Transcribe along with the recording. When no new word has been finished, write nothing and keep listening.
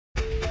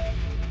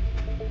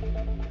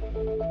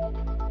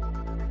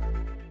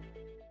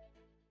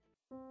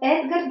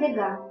Эдгар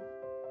Дега.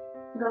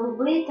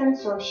 Голубые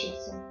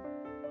танцовщицы.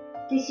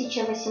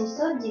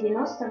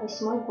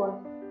 1898 год.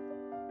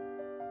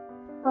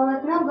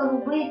 Полотно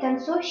 «Голубые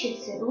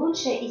танцовщицы» –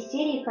 лучшее из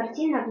серии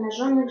картин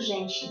обнаженных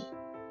женщин.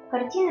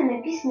 Картина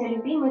написана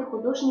любимой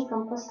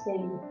художником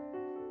пастелью.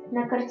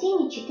 На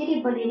картине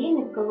 4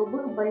 балерины в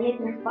голубых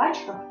балетных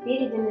пачках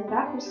переданы в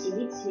ракурсе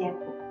вид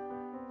сверху.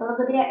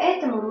 Благодаря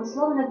этому мы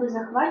словно бы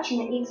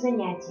захвачены их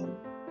занятием.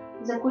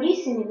 За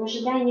кулисами в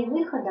ожидании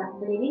выхода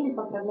балерины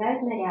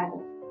поправляют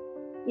наряды.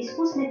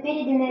 Искусно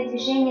переданное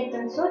движение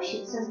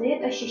танцовщиц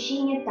создает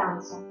ощущение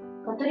танца,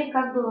 который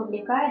как бы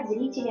вовлекает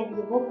зрителя в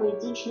его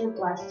поэтичную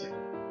пластику.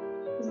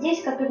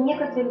 Здесь, как и в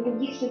некоторых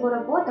других его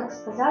работах,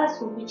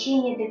 сказалось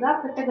увлечение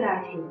Дега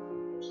фотографией,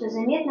 что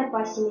заметно по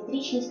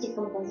асимметричности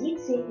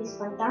композиции и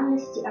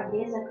спонтанности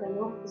обреза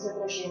краев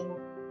изображения.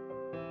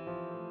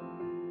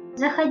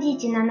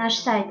 Заходите на наш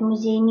сайт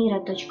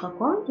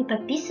muzeymira.com и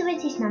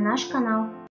подписывайтесь на наш канал.